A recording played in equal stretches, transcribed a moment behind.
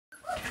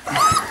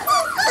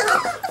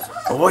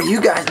What are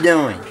you guys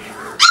doing?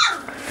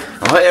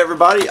 Well, hey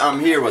everybody, I'm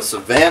here with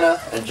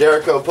Savannah and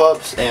Jericho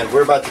pups, and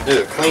we're about to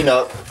do a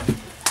cleanup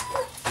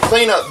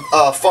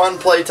fun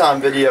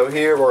playtime video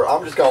here where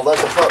I'm just gonna let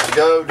the pups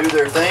go do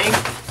their thing.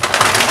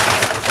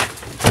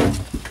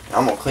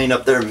 I'm gonna clean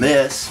up their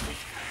mess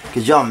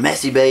because y'all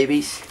messy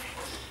babies,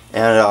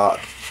 and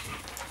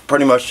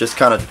pretty much just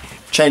kind of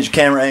change the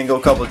camera angle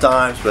a couple of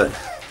times, but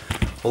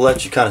we'll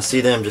let you kind of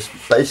see them just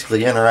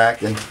basically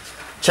interact and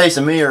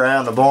chasing me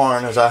around the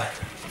barn as I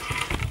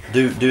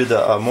do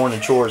the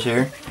morning chores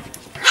here.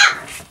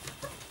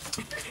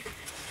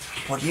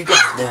 What are you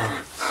guys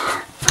doing?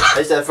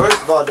 They said,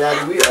 first of all,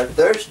 Daddy, we are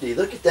thirsty.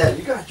 Look at that.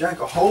 You guys drank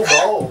a whole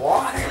bowl of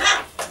water.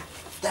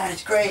 That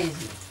is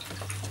crazy.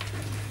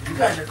 You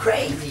guys are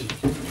crazy.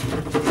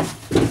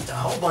 It's a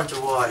whole bunch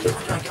of water. You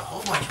drank a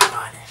whole bunch of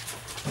water.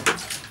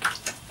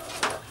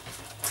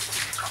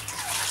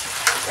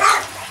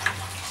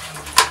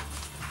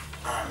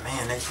 Oh,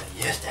 man, they said,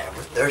 yes, Dad,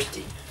 we're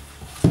thirsty.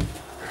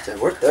 They said,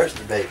 we're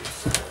thirsty,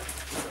 babies.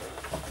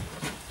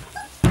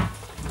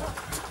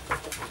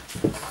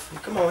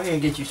 Come over here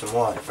and get you some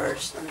water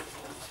first.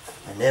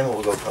 And then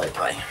we'll go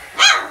play.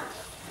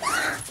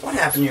 What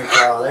happened to your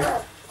collar?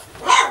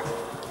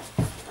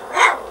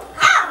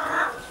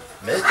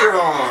 Mr.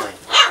 Orange.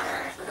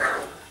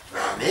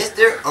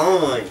 Mr.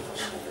 Orange.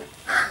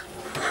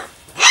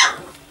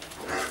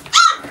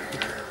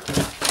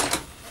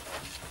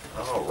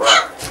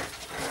 Alright.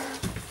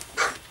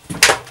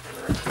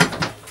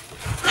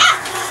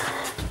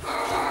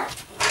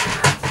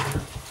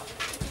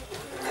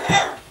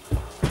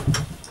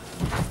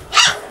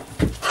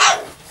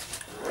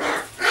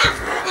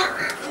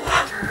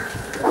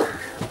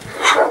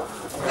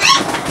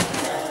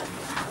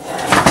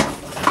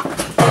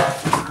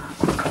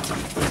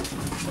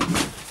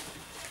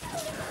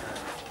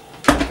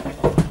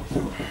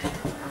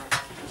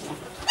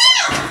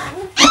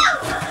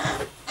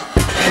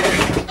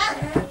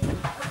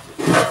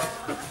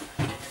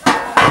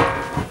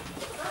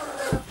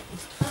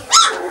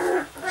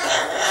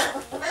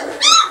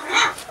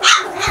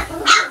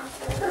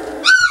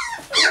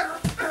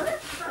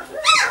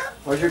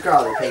 Where's your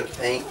collar, Pinky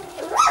Pink?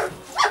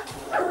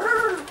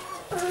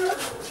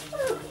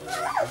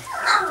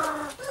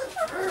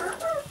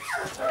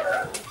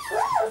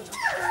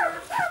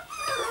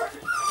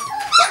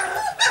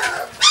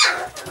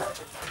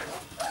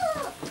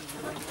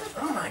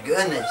 Oh my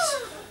goodness.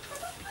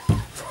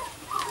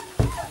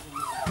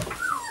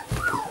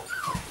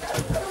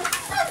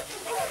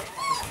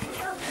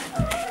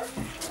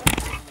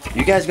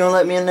 You guys gonna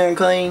let me in there and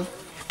clean?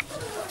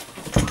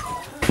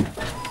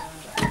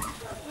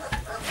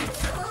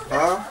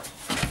 Huh?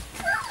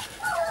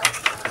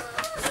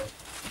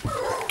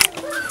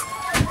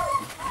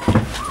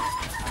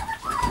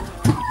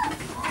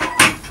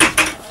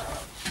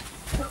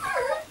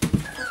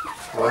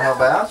 Well, how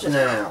about you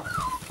now?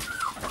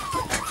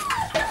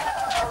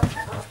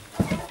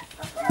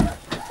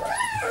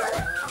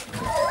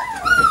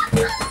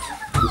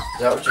 Is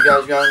that what you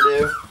guys are gonna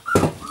do?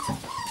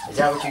 Is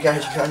that what you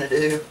guys are gonna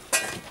do?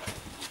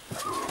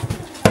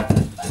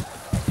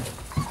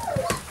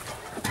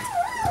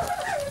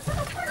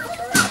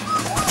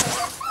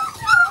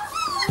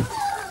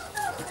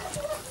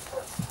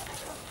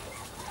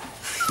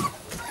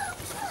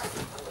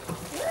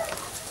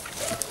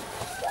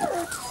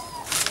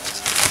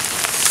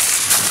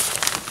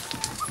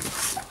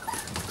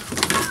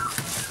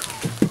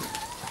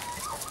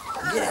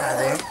 Get out of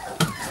there.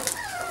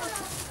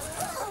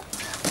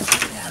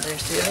 Get out of there,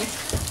 silly.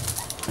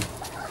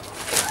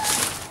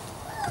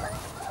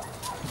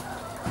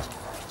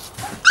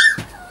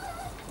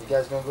 You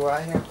guys gonna go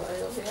out here and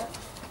play over here?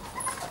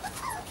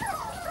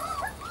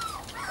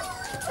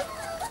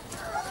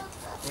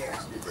 Here,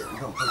 let's do this. We're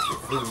gonna put your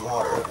food and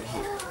water over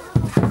here.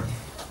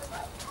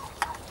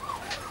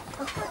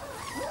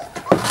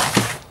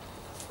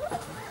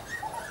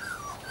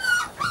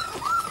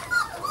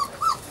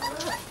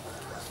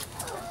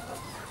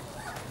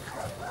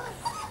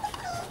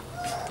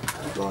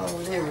 What's going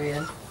on there,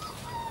 Ren?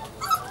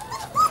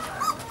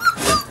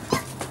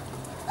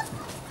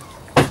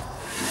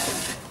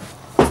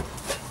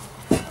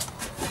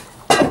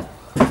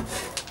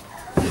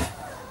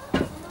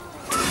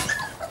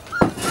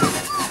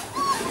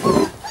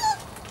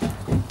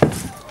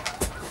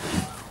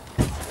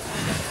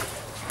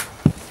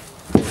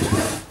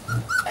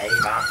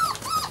 Ava,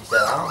 she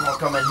said, I don't want to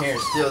come in here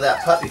and steal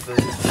that puppy food.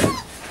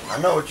 I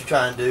know what you're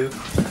trying to do.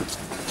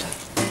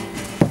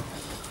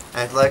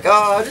 Act like,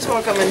 oh, I just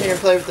want to come in here and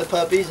play with the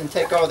puppies and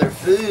take all their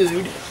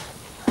food.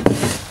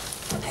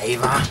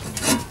 Ava.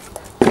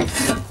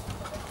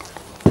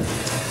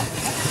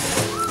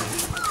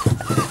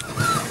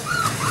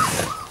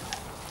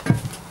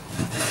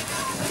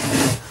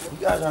 You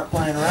guys aren't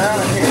playing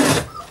around in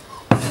here.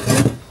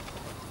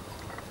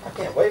 I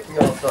can't wait for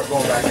y'all to start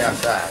going back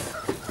outside.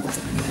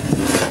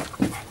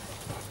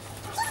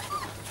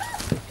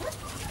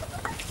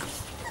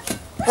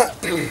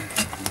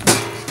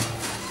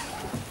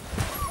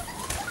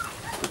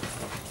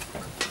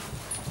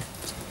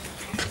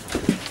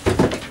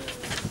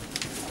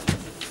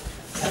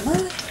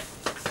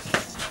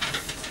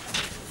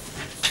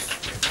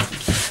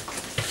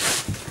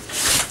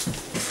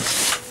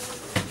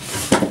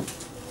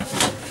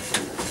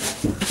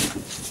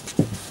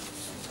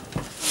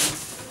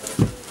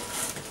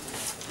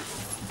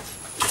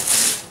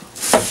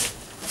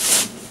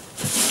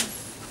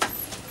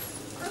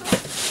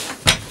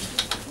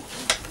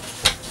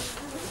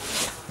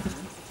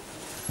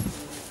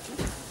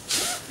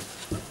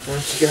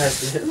 you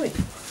guys doing?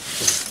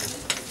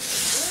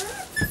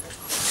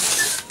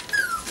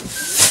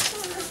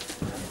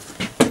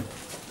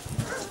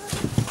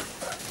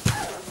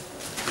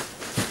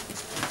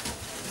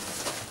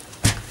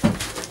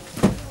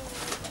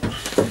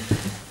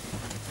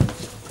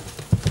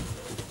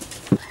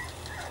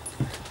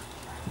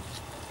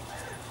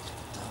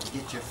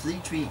 Get your flea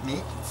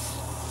treatment.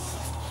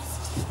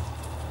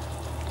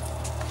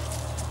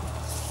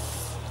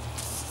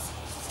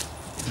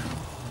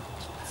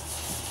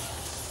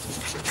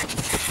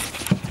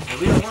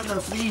 We don't want no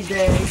fleas,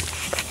 Daddy.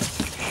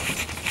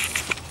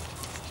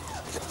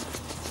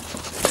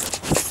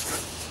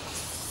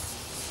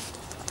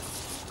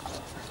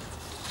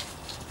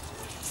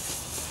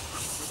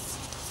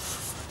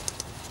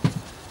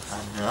 I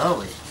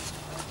know it.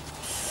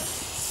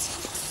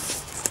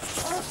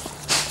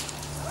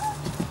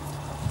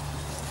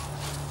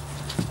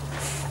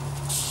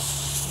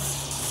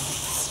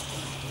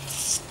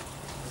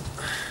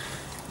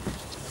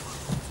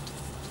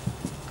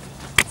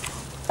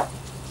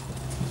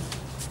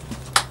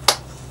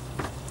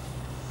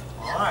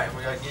 Alright,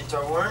 we gotta get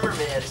our wormer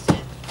medicine.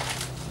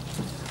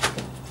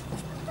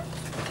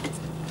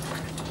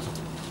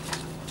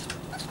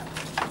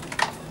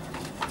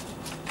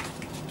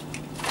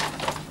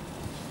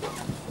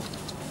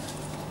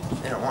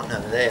 They don't want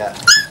none of that.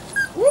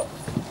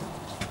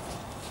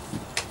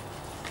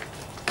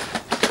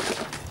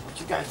 What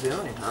you guys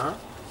doing, huh?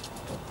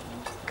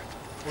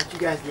 What you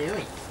guys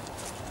doing?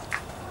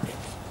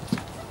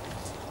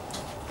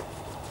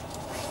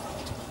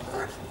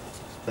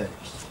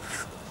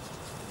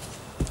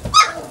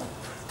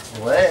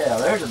 Well,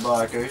 there's the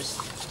barkers.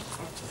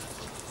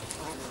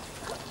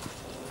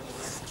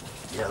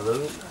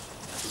 Yellow,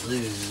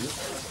 blue.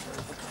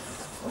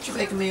 What you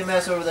making me a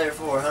mess over there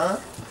for, huh?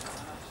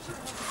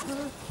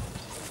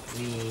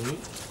 Green,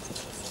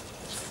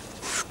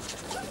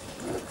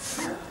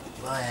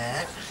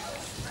 black.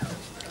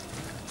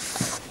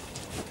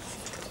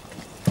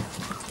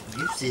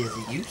 You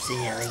silly, you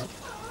silly.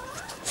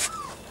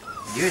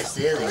 You're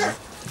silly.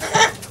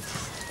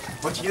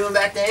 What you doing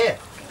back there?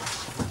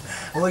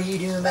 What are you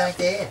doing back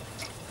there?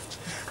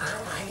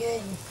 Oh my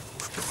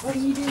goodness. What are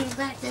you doing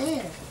back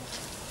there?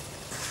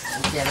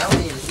 You can't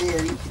be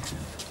silly.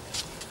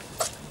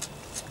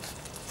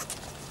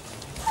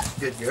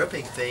 Good girl,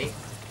 pink feet.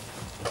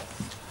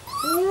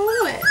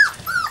 What?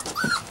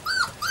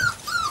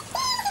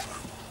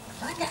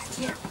 I got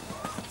you.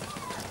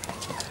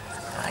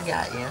 I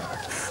got you.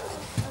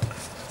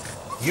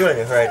 You ain't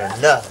afraid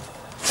of nothing.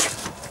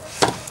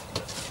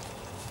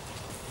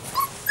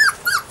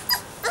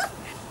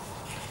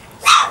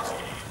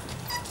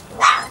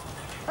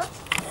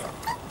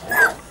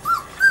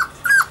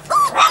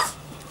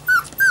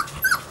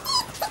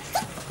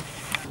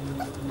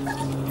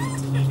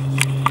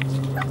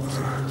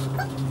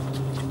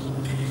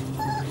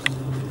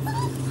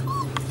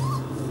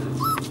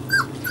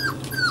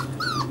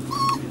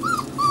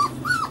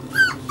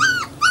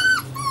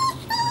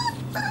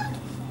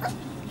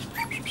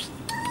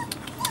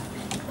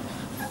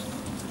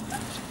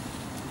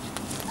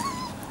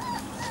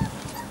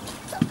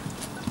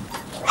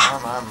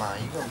 My,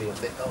 you're gonna be a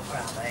big old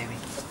crybaby.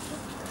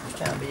 You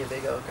can't be a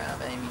big old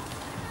crybaby.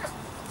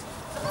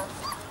 Yeah.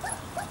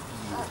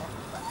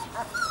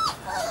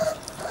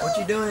 What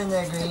you doing in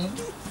there, Green?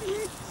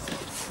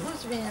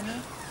 What's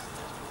Savannah?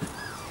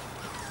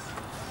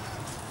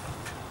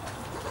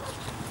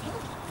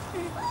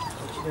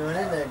 What you doing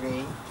in there,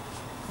 Green?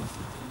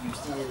 You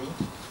silly.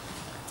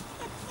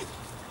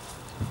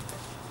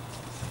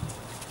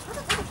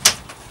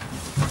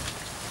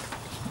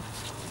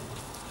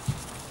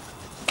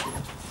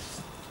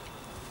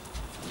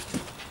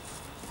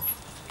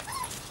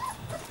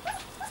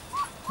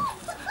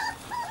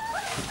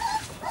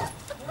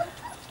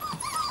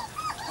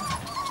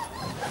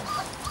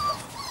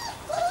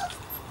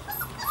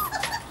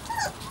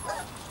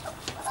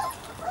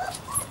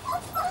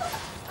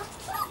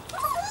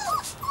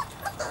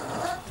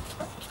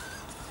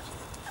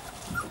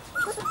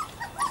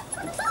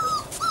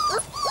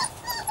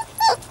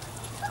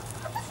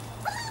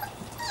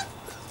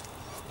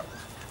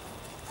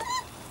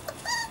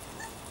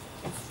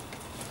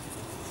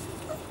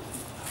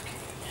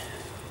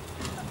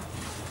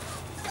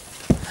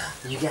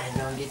 You guys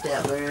gonna get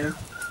that bird?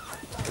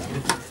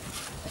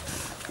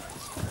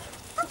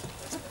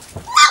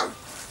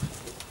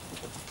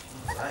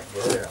 Right,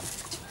 girl.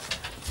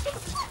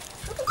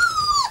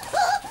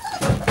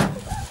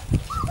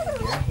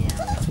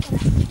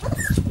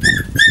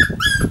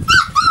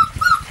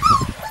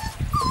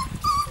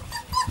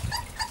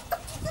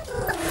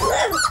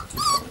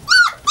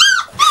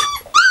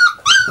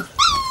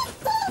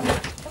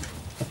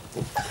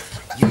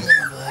 You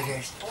little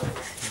boogers.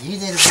 You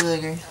little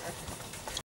boogers.